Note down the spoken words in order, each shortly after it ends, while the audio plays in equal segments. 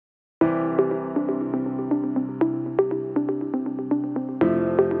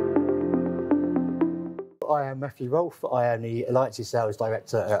am Matthew Rolph. I am the Alliances Sales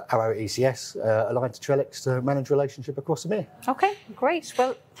Director at Arrow ECS, aligned to Trellix to manage relationship across the EMEA. Okay, great.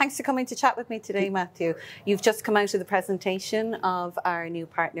 Well, thanks for coming to chat with me today, Matthew. You've just come out of the presentation of our new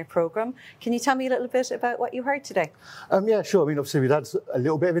partner programme. Can you tell me a little bit about what you heard today? Yeah, sure. I mean, obviously, we've had a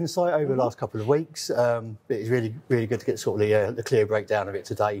little bit of insight over the last couple of weeks. It's really good to get sort of the clear breakdown of it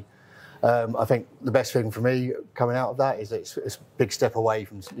today. I think the best thing for me coming out of that is that it's a big step away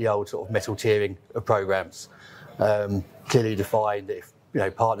from the old sort of metal tiering of programmes. Clearly defined that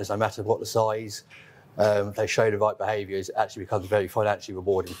if partners, no matter what the size, if they show the right behaviours, it actually becomes very financially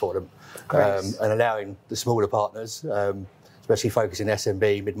rewarding for them. And allowing the smaller partners, especially focusing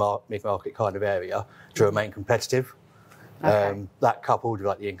SMB, mid-market kind of area, to remain competitive. That coupled with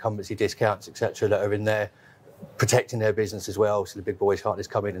like the incumbency discounts, etc., that are in there, protecting their business as well, so the big boys can't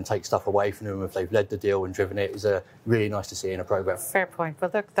just come in and take stuff away from them if they've led the deal and driven it. Is really nice to see in a programme. Fair point. Well,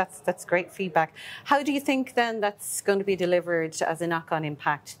 look, that's great feedback. How do you think then that's going to be delivered as a knock-on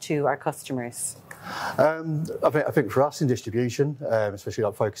impact to our customers? I think for us in distribution, especially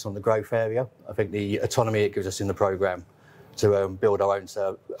like focus on the growth area, I think the autonomy it gives us in the programme to build our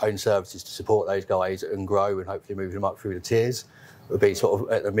own services to support those guys and grow and hopefully move them up through the tiers would be sort of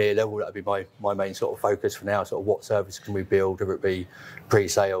at the EMEA level. That would be my main sort of focus for now. Sort of what service can we build, whether it be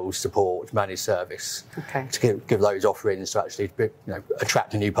pre-sales, support, managed service, to give those offerings to actually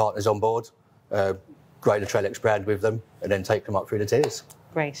attract the new partners on board, grow the Trellix brand with them, and then take them up through the tiers.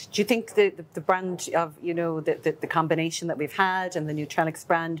 Great. Do you think the brand of, the combination that we've had and the new Trellix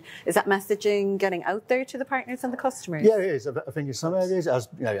brand, is that messaging getting out there to the partners and the customers? Yeah, it is. I think in some areas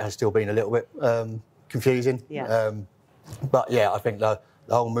it has still been a little bit confusing. Yeah. But yeah, I think the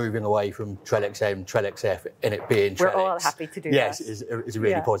whole moving away from Trellix M, Trellix F, and it being Trellix. We're all happy to do that. Yes, is a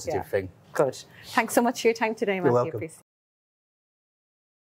really positive thing. Good. Thanks so much for your time today, Matthew. You're welcome.